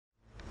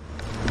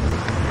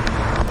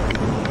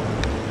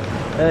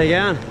There you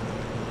go.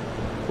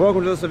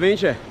 Welcome to this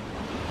adventure.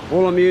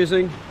 All I'm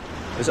using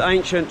is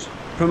Ancient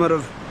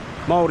Primitive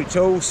Maori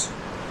Tools.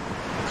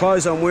 The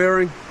clothes I'm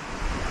wearing.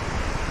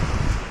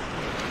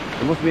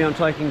 And with me I'm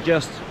taking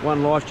just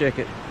one life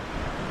jacket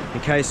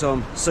in case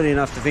I'm silly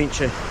enough to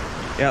venture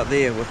out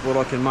there with what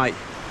I can make.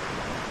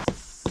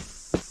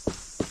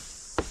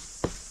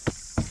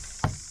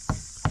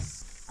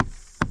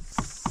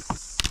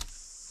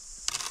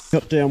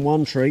 Cut down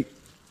one tree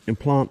and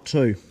plant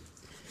two.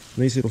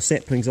 And these little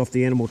saplings off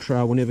the animal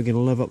trail were never going to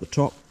live up the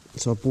top,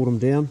 so I brought them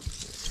down.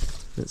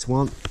 That's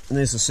one, and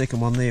there's the second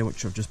one there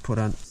which I've just put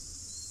in.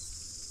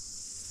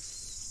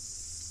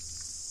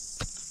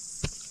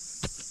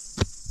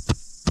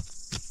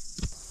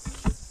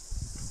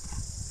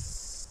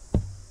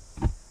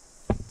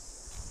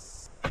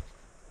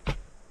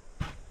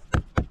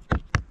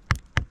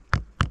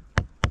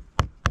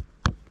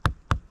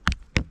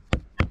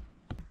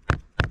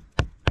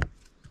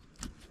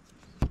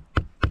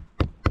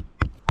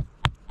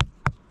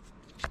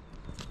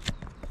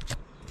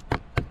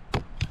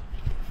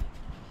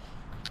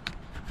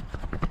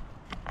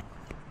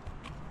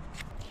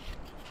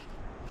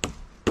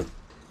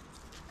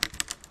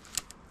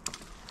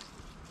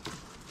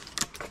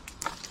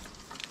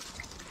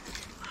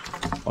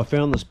 I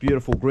found this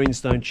beautiful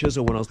greenstone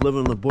chisel when I was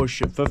living in the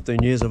bush at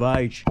 15 years of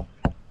age.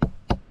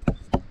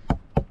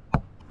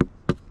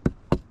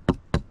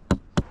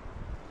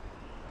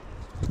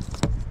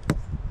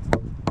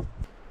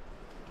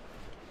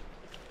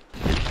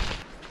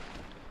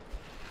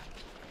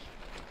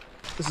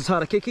 This is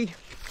harakiki,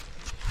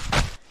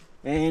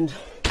 and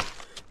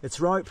it's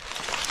rope,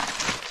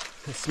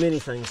 it's many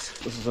things.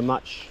 This is a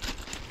much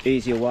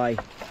easier way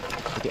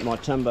to get my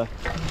timber.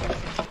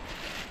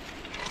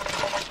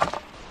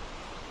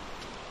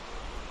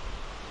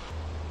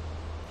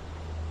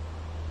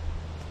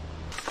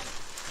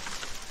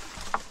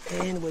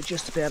 And we're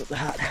just about at the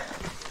hut.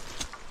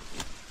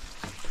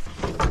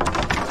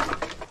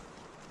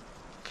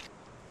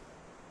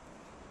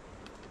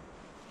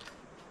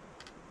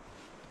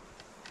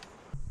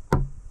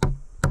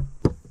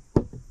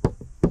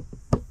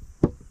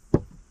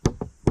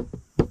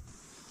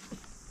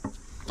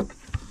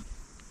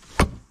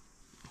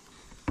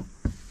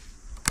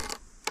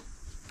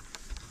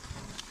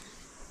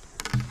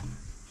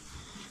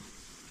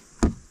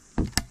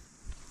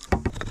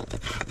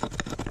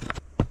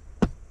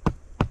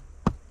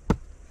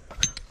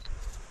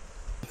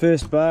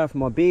 First bar for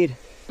my bed.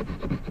 I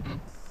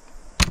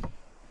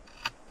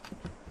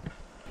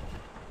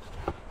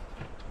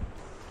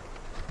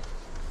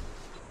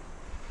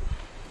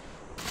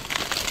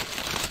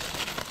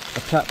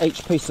cut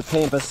each piece of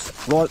canvas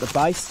right at the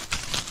base.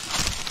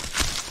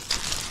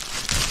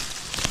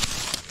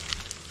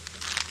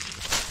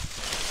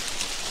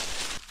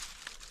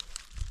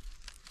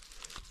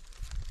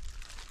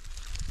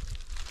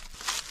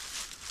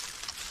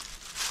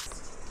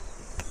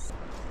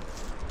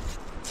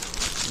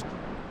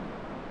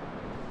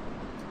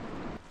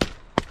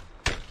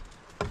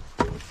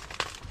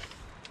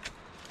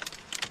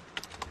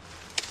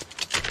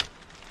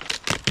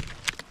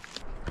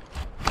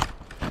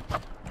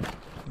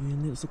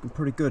 And that's looking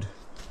pretty good.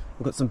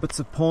 We've got some bits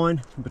of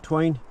pine in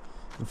between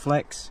and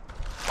flax.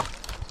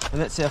 And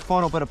that's our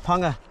final bit of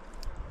punga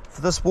for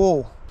this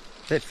wall.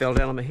 That fell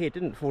down on my head.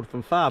 Didn't fall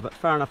from far, but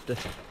far enough to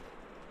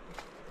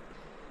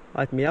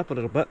open me up a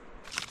little bit.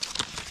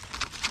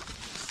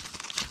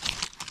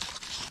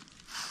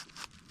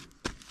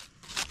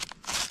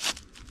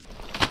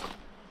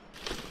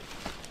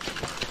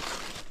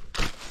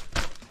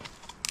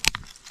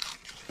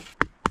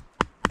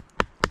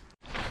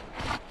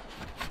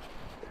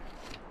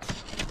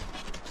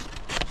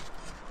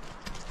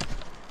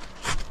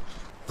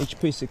 Each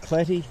piece of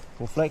clatty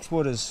or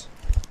flaxwood is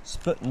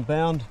split and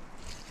bound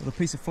with a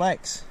piece of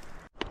flax.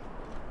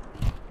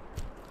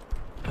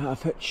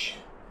 Half hitch,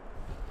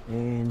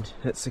 and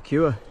it's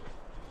secure.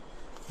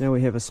 Now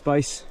we have a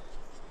space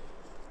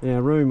in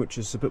our room which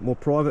is a bit more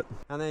private,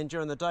 and then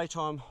during the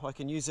daytime I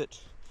can use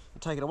it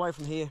and take it away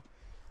from here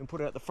and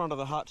put it at the front of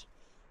the hut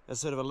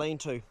as sort of a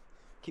lean-to,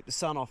 keep the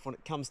sun off when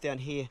it comes down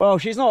here. Well,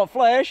 she's not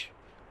flash,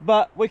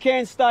 but we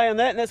can stay in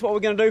that, and that's what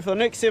we're going to do for the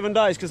next 7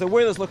 days because the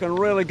weather's looking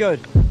really good.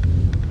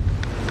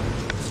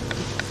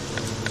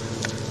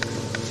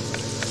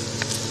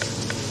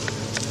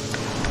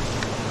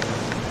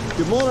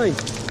 Good morning,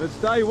 it's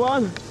day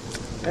one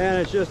and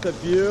it's just a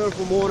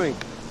beautiful morning.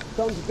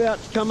 Sun's about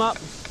to come up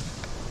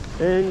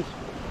and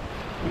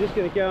we're just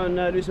going to go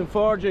and do some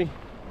foraging,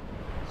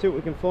 see what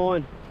we can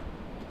find.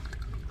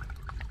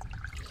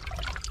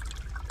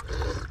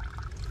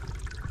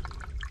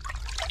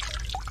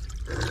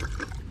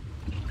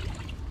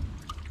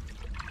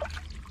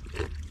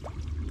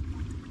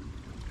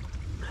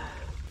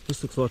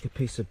 This looks like a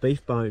piece of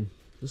beef bone.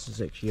 This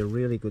is actually a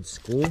really good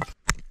score.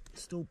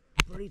 Still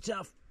pretty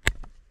tough.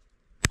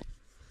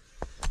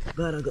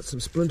 But I've got some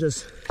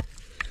splinters,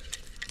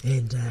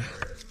 and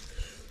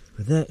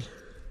with that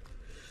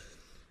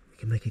we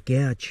can make a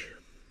gouge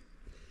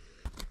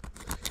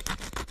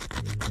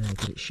and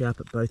get it sharp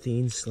at both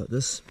ends like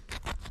this.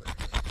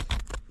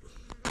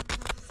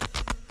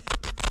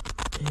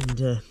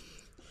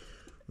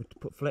 we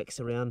put flax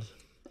around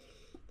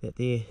that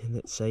there, and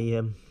that's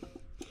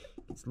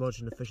it's lodged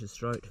in the fish's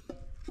throat.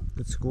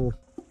 Good score.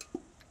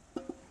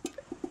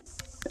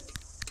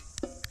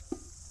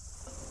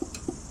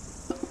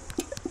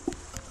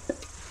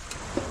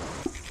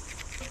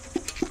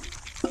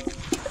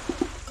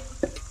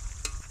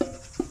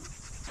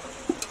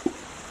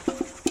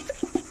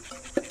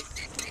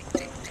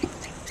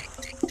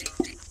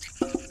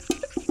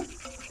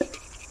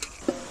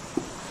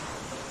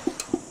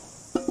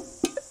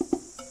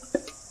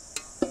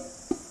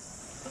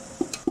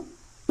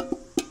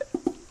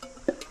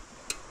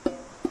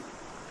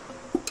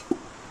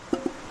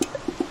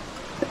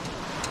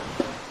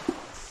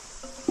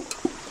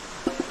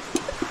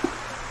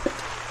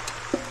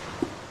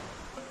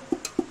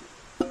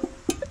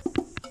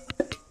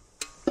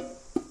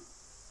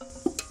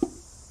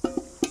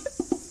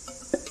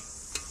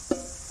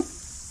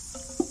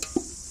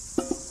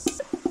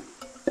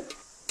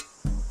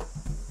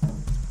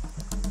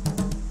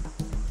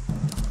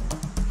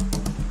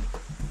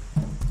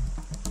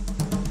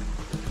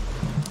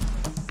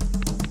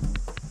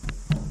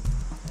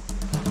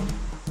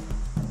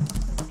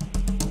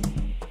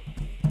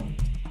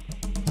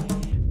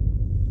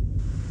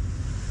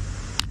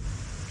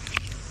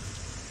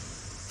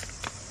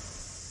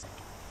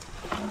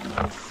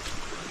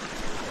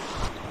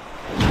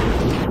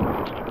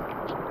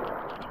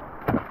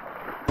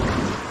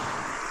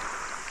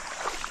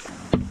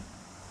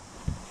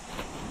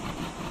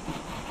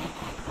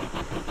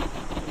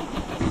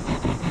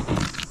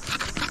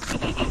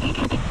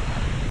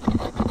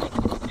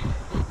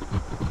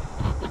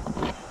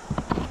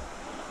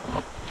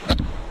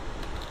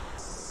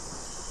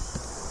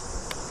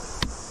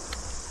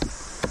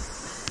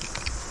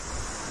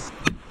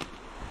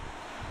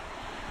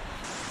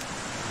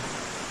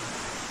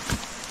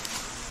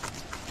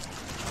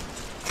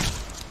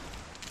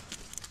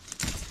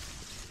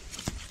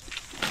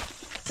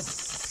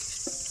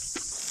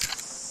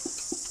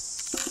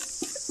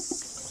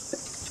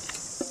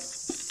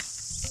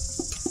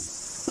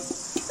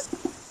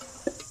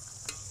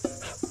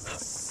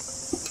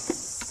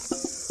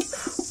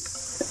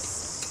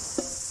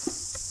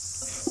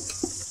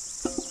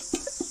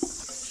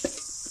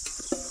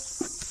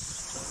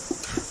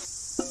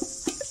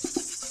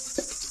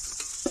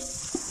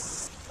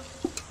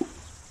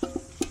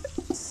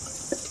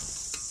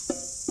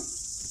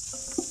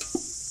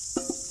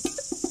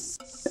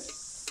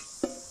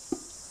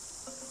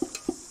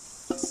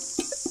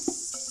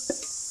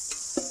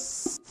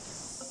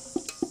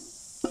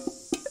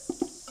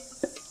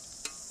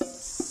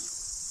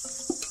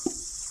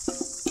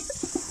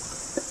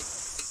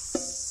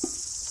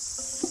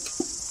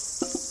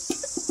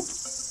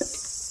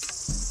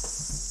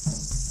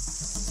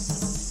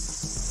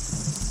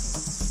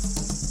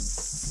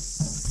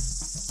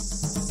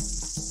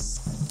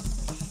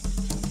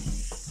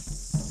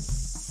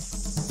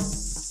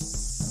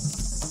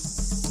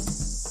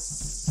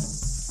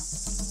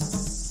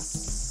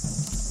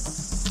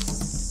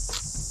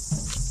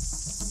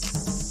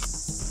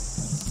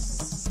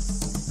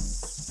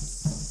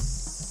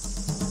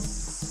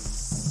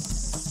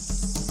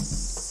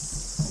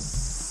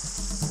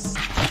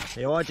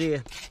 The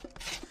idea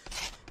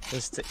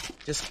is to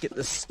just get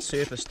this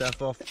surface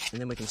stuff off, and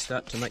then we can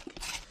start to make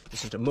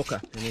this into muka,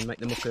 and then make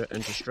the muka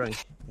into string,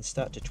 and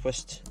start to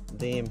twist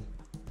them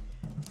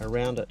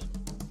around it,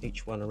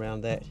 each one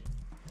around that.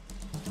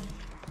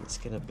 It's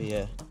going to be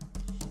a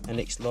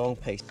next long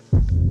piece.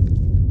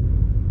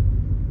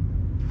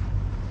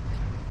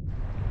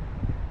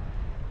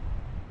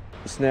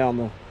 It's now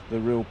on the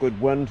real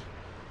good wind,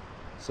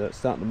 so it's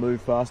starting to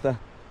move faster.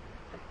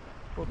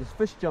 Well, there's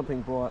fish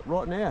jumping by it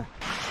right now.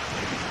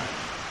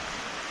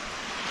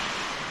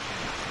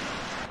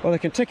 Well, the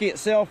Kentucky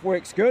itself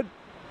works good.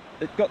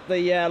 It got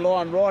the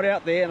line right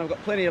out there, and I've got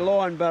plenty of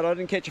line, but I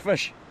didn't catch a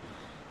fish.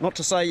 Not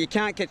to say you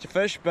can't catch a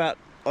fish, but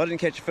I didn't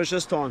catch a fish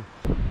this time.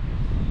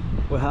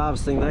 We're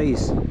harvesting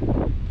these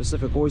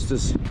Pacific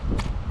oysters.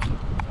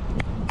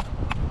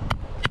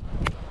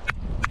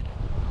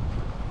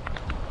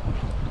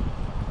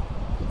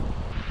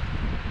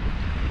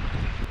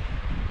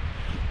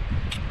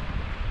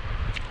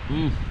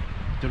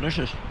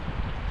 Delicious.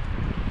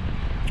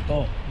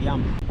 Oh,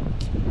 yum.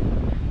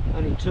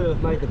 Only 2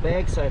 have made the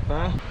bag so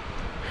far.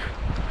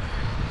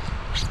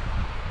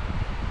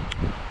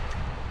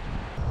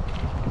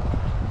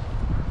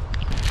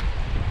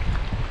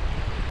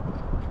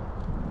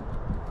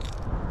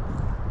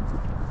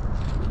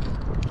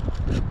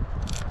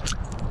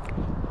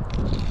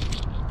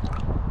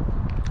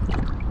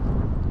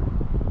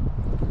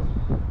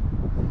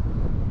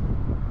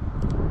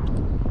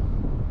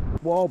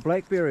 Wild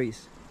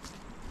blackberries,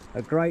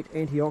 a great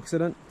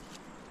antioxidant,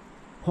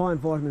 high in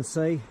vitamin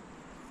C,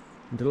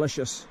 and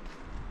delicious.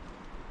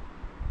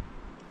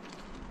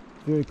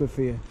 Very good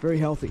for you, very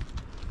healthy.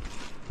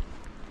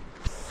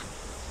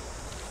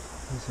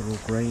 These are all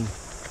green.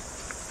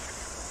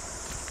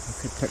 I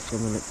could pick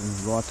them and let them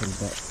ripen,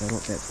 but they're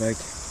not that big.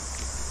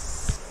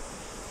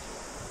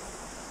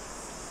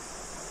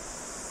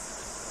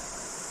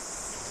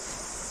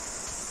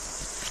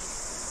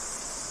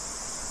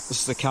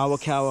 This is the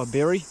kawa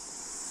berry.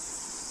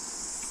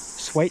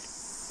 Sweet,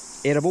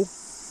 edible.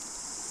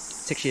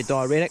 It's actually a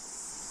diuretic,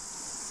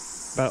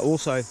 but it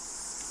also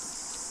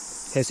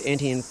has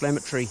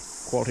anti-inflammatory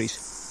qualities.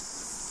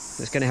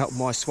 It's going to help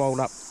my swelled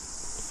up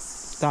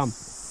thumb.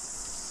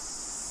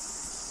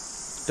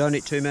 Don't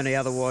eat too many,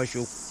 otherwise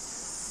you'll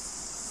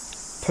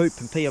poop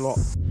and pee a lot.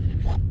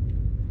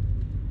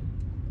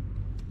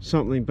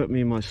 Something bit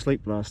me in my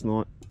sleep last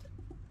night.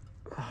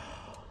 Oh,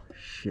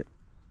 shit.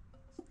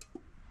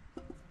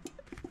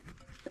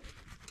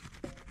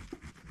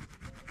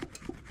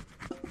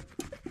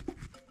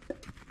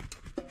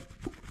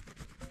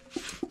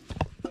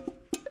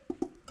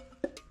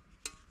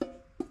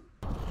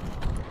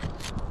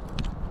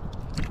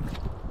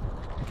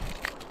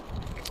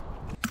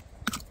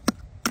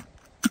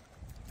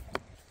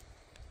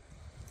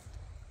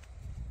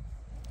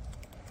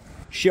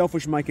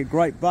 Shellfish make a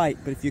great bait,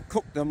 but if you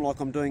cook them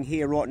like I'm doing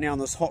here right now on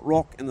this hot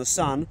rock in the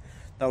sun,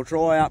 they'll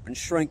dry up and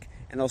shrink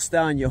and they'll stay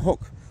on your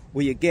hook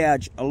where you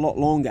gouge a lot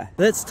longer.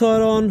 That's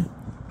tied on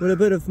with a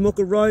bit of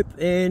muka rope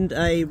and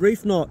a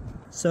reef knot.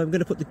 So I'm going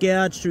to put the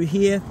gouge through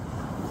here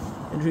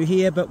and through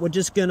here, but we're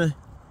just going to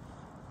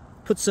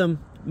put some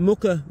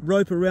muka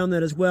rope around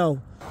that as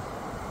well.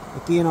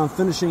 Again, I'm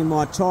finishing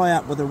my tie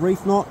up with a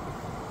reef knot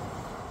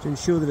to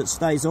ensure that it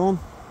stays on.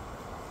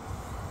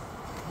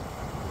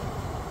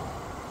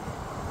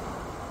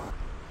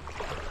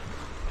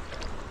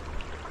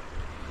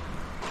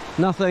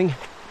 Nothing.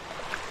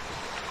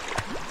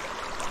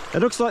 It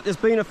looks like there's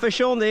been a fish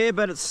on there,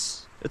 but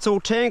it's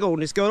all tangled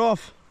and it's got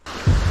off.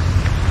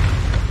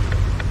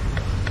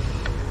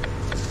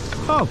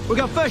 Oh, we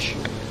got fish!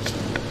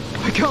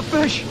 We got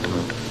fish!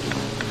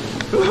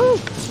 Woohoo!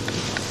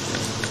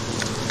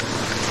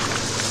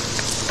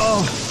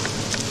 Oh,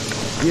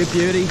 you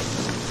beauty.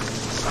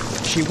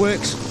 She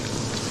works.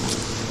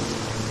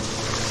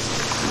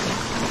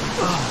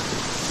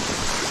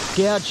 Oh.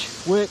 Gouge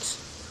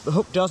works, the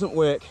hook doesn't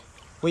work.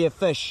 We have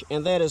fish,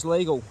 and that is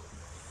legal.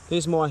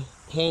 There's my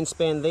hand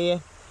span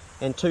there,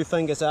 and 2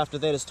 fingers after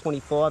that is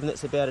 25, and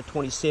that's about a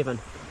 27.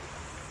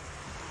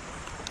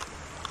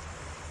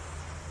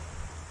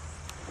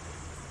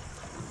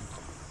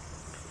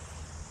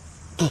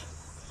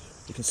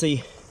 You can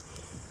see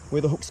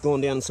where the hook's gone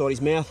down inside his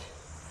mouth.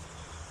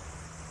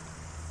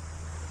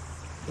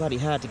 Bloody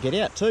hard to get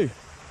out too.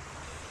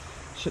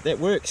 Shit, that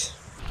works.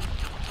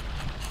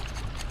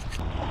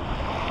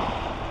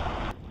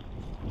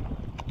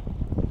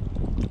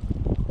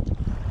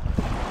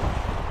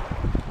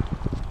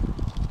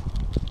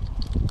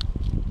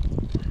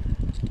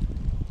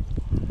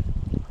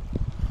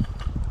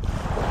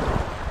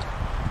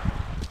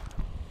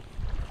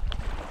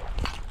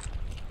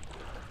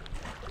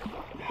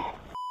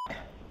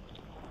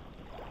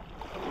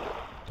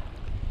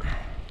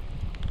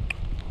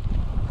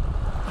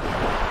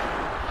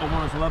 I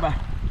want his liver.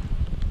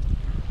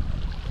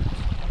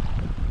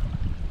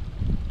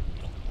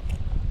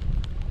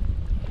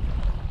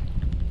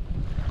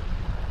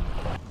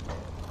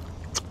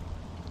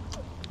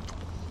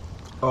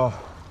 Oh,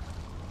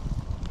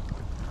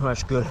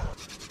 that's good.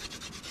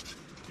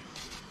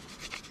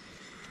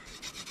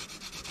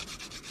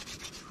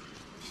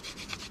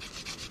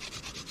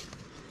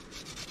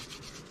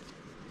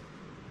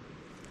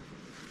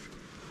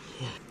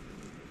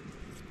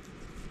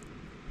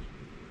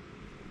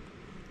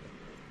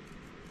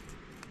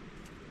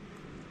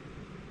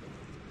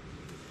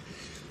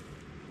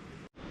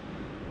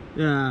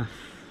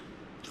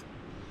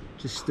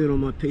 Just stood on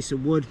my piece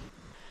of wood.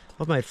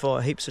 I've made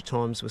fire heaps of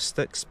times with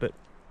sticks, but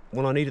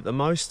when I need it the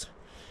most,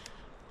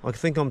 I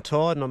think I'm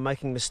tired and I'm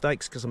making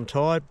mistakes because I'm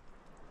tired.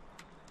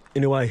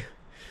 Anyway,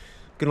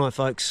 good night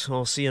folks,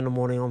 I'll see you in the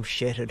morning. I'm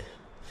shattered.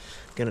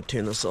 Gonna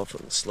turn this off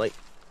and sleep.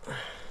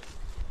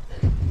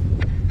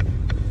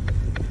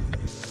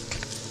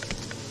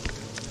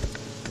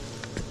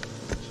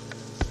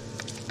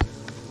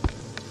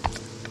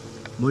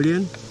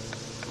 Mullion,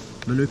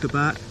 manuka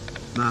bark,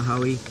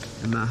 mahaui,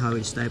 and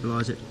mahaui to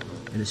stabilise it,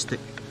 and a stick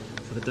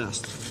for the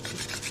dust.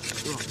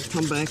 Right, we'll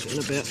come back in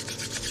about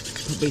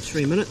probably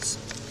 3 minutes.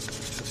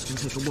 It's going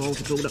to take a while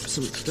to build up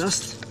some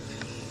dust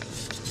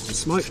and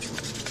smoke.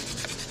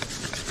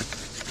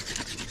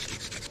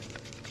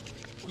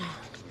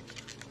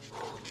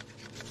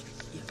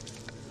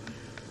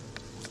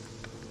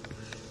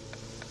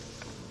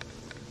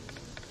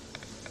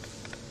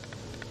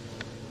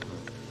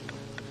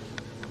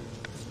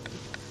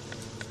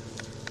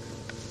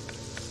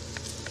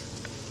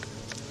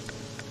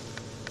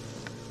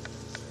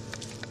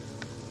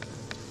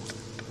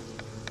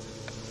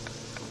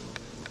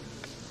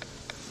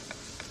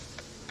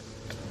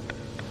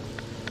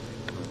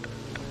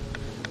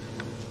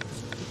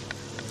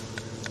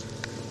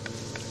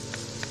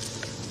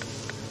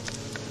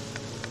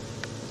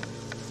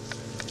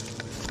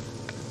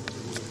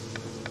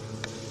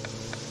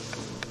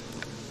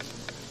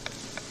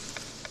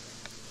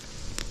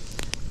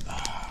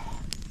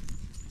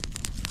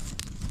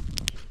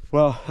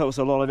 Well, that was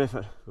a lot of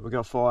effort, but we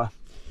got fire.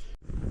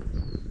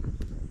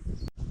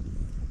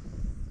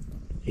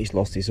 He's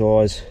lost his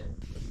eyes.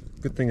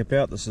 Good thing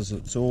about this is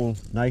it's all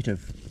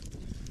native.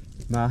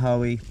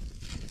 Mahaui,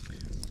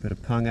 bit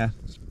of panga,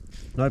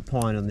 no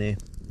pine in there,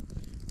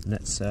 and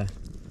that's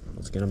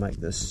what's going to make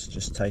this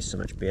just taste so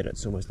much better.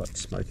 It's almost like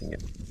smoking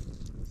it.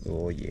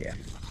 Oh yeah.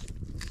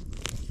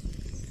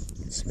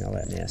 Smell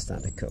that now,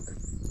 starting to cook.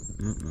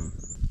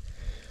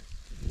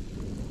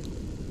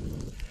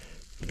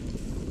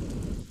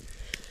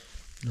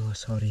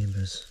 Nice hot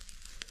embers,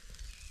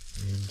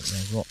 and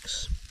our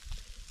rocks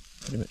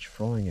pretty much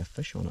frying our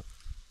fish on it.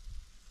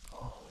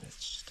 Oh, that's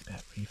just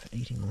about ready for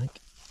eating, I think.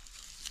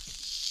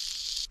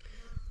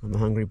 I'm a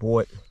hungry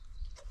boy.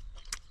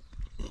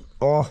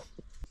 Oh,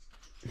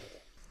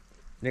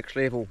 next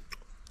level.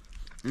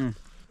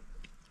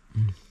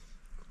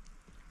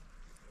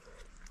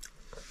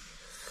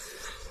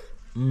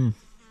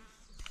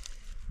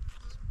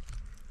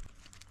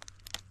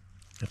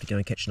 Have to go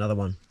and catch another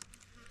one.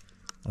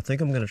 I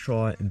think I'm going to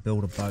try and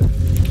build a boat.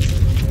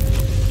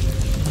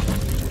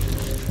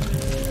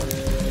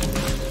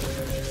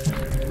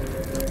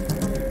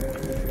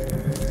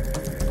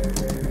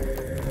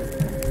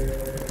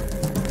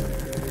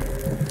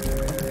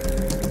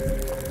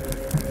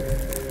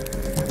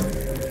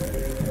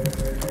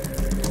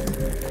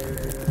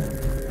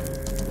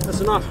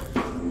 That's enough.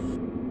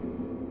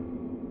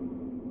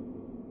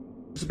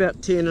 It's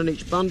about 10 in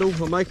each bundle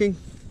I'm making.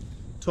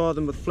 Tie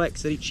them with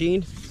flax at each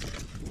end.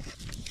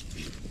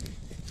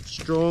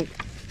 Strong.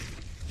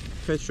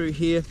 Go through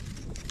here.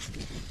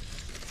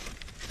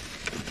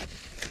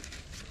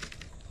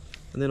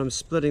 And then I'm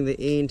splitting the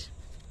end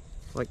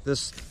like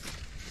this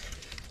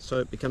so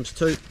it becomes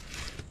two.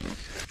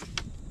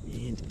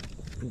 And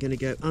I'm going to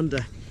go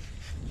under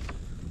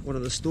one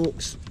of the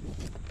stalks.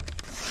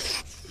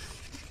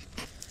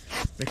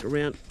 Back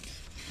around.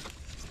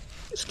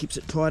 Just keeps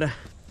it tighter.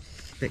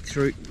 Back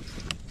through.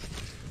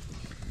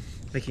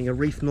 Making a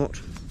reef knot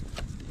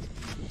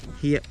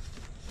here,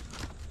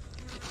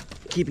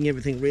 keeping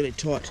everything really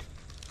tight.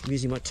 I'm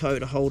using my toe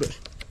to hold it.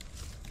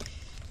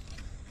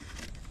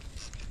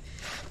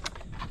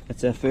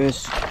 That's our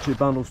first two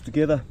bundles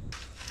together.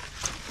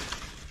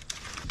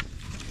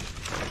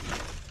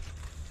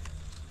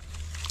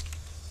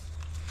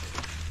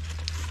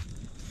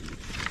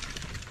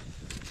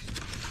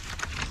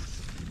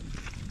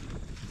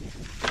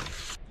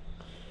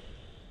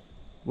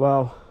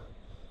 Wow.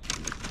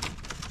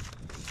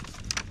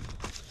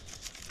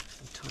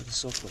 Tie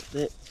this off like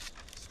that.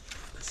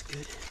 That's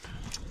good.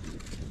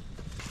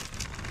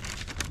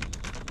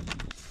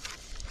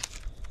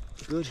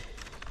 Good.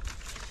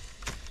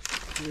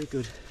 Very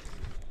good.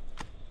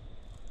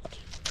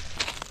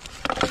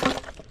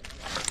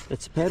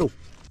 That's a paddle.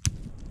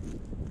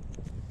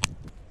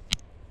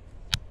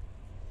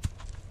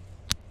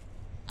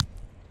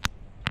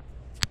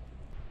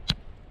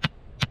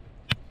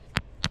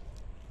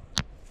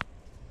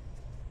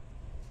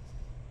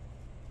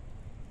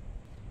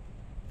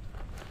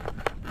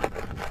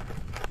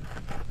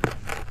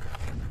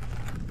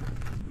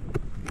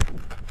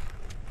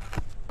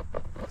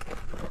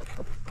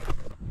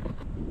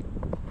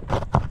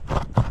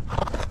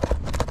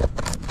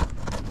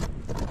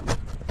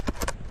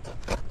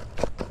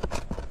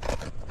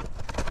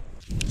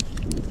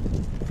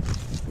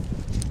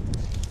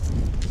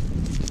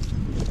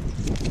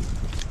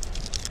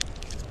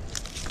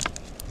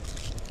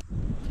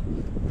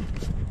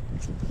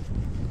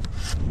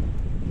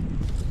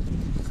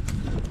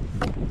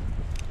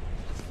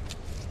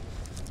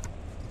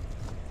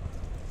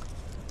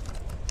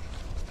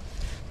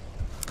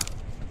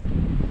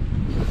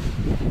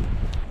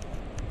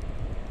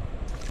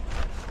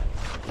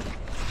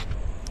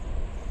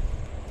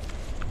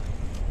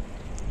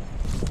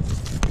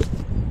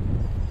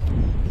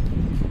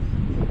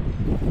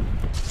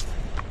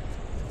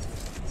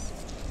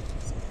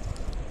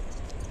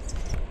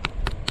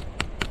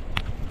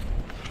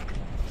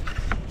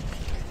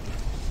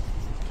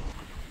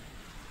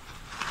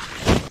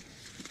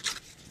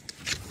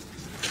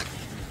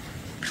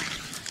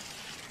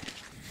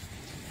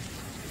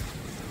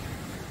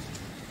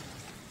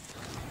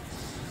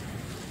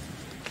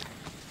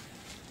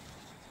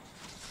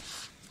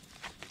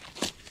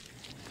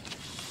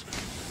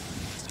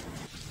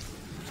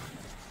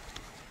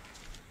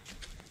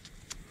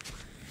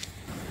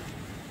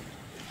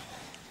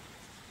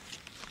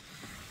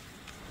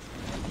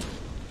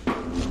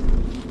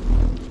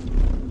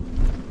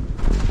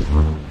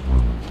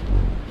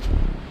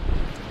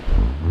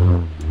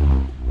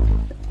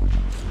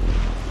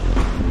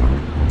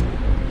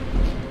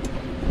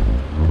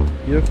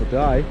 Beautiful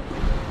day.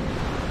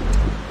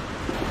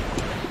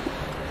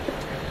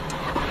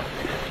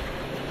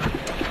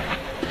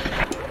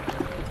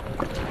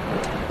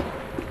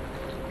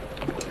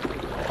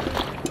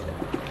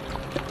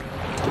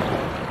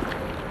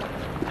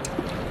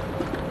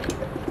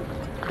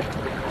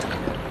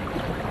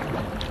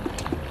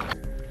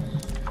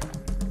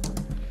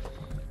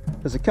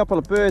 There's a couple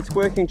of birds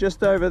working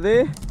just over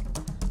there.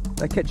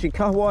 They're catching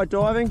kahawai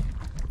diving.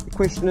 The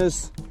question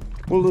is,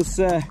 will this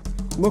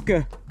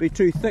muka be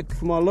too thick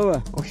for my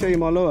lure? I'll show you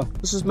my lure.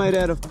 This is made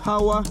out of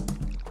paua,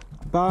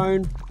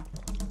 bone,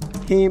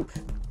 hemp,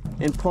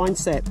 and pine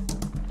sap.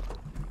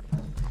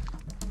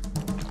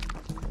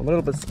 I'm a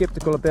little bit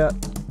skeptical about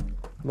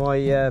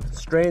my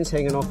strands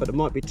hanging off it. It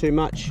might be too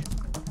much.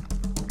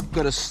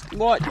 Got a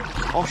slight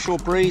offshore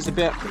breeze,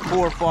 about 4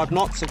 or 5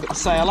 knots. I've got the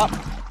sail up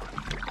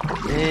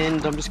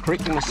and I'm just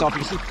correcting myself.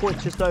 You see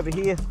point just over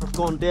here. I've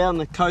gone down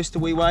the coast a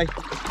wee way.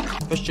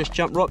 Fish just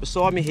jumped right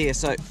beside me here,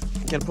 so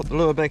I'm going to put the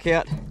lure back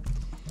out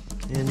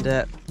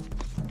and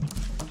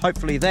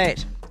hopefully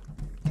that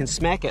can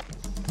smack it.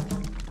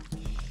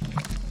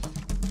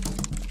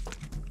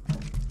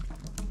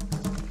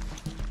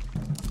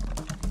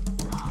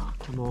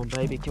 Come on,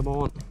 baby, come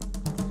on.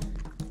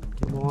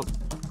 Come on.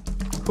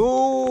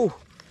 Oh!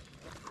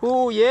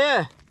 Oh,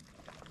 yeah!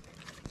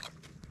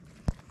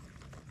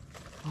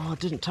 Oh,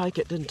 didn't take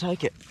it, didn't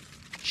take it.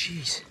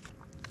 Jeez.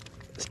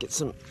 Let's get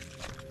some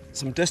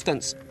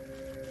distance.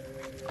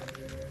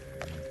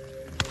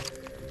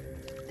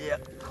 Yeah.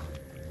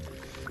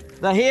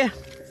 They're here.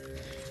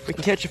 We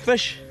can catch a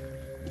fish.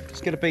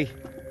 Just got to be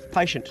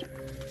patient.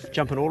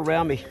 Jumping all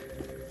around me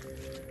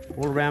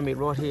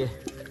right here.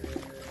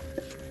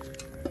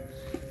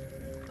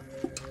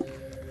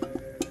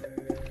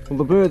 Well,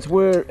 the birds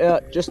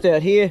were just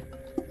out here,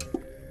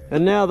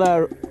 and now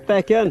they're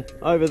back in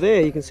over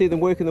there. You can see them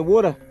working the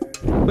water.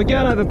 We're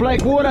going over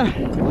black water.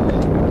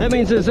 That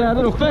means there's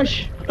little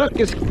fish. Look,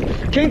 there's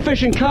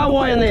kingfish and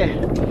kahawai in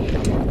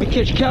there. We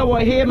catch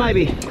kahawai here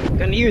maybe.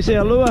 Going to use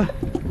our lure.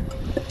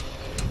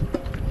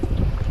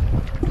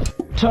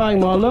 Tying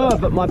my lure,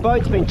 but my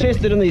boat's been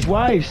tested in these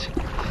waves.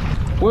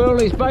 Where all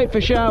these bait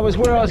fish are was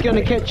where I was going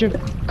to catch a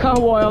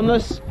kahawai on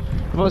this,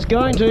 if I was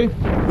going to.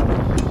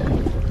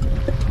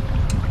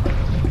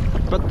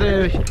 But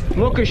the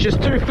hook is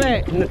just too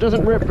fat and it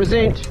doesn't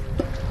represent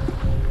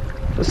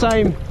the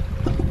same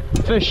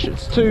fish.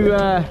 It's too,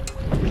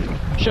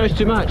 shows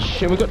too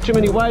much, and we've got too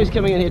many waves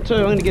coming in here too.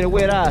 I'm going to get a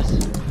wet ass.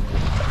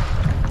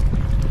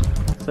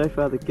 So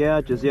far the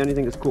gouge is the only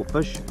thing that's caught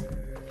fish.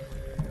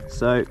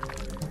 So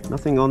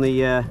nothing on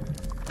the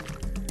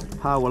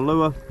Pawa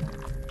lure.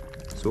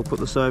 So we'll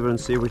put this over and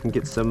see if we can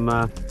get some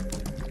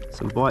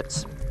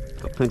bites.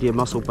 Got plenty of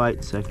mussel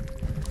bait, so.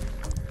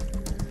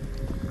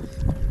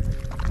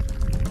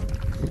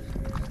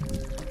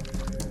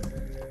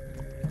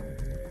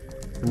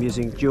 I'm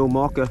using dual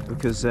mocker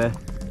because I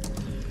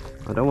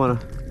don't want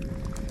to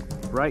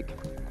break.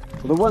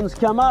 Well, the wind's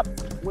come up,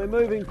 we're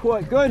moving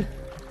quite good.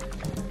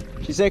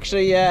 She's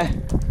actually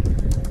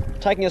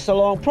taking us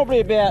along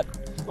probably about,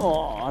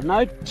 I don't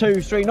know,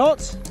 2-3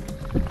 knots.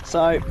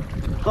 So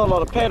not a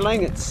lot of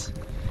paddling. It's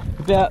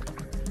about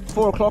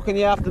 4 o'clock in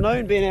the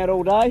afternoon, been out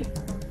all day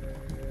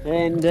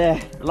and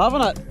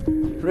loving it,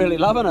 really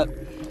loving it.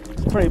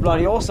 It's pretty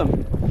bloody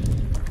awesome.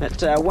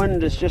 That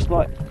wind is just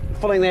like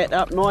filling that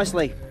up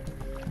nicely.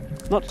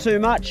 Not too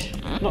much,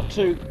 not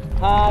too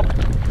hard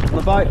on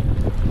the boat,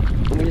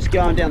 and we're just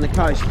going down the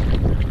coast.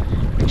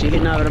 Actually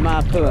heading over to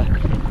Mapua.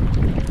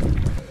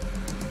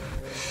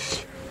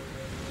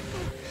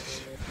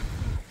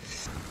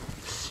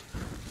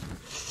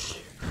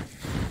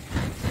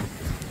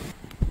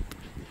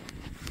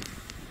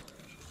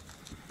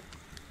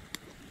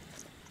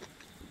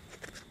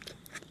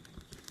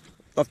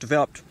 I've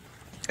developed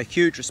a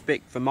huge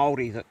respect for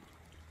Maori that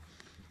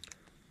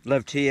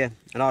lived here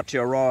in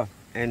Aotearoa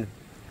and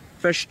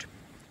fished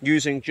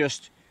using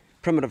just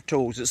primitive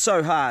tools. It's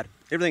so hard.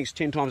 Everything's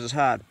 10 times as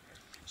hard.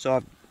 So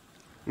I've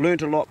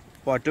learned a lot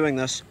by doing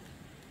this.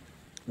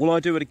 Will I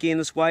do it again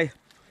this way?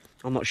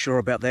 I'm not sure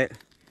about that.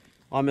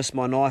 I miss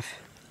my knife.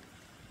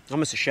 I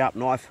miss a sharp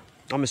knife.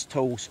 I miss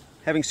tools.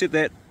 Having said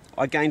that,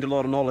 I gained a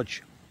lot of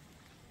knowledge.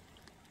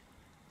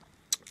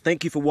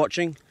 Thank you for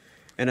watching,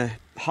 and a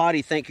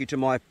hearty thank you to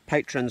my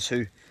patrons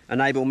who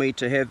enable me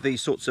to have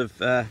these sorts of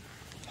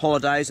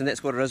holidays, and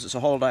that's what it is. It's a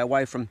holiday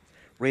away from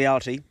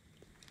reality.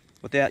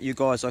 Without you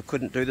guys I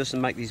couldn't do this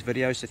and make these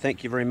videos, so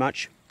thank you very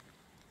much.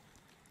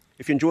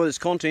 If you enjoy this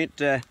content,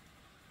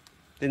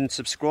 then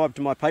subscribe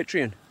to my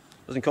Patreon.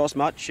 It doesn't cost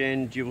much,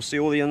 and you will see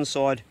all the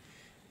inside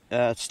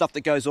stuff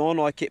that goes on.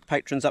 I kept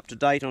patrons up to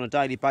date on a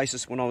daily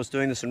basis when I was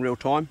doing this in real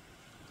time.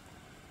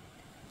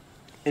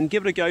 And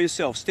give it a go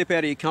yourself. Step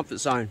out of your comfort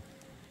zone.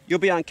 You'll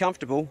be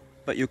uncomfortable,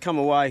 but you'll come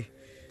away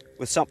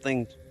with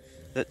something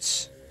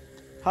that's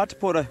hard to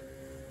put a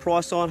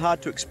price on,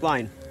 hard to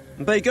explain.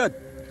 And be good.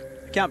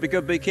 Can't be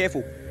good, be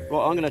careful.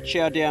 Right, I'm going to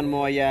chow down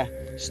my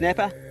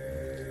snapper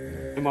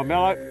and my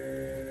mallow,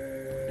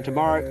 and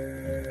tomorrow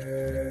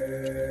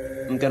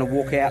I'm going to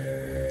walk out.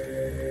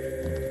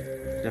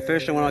 The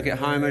first thing when I get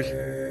home is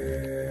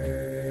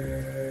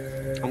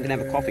I'm going to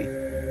have a coffee.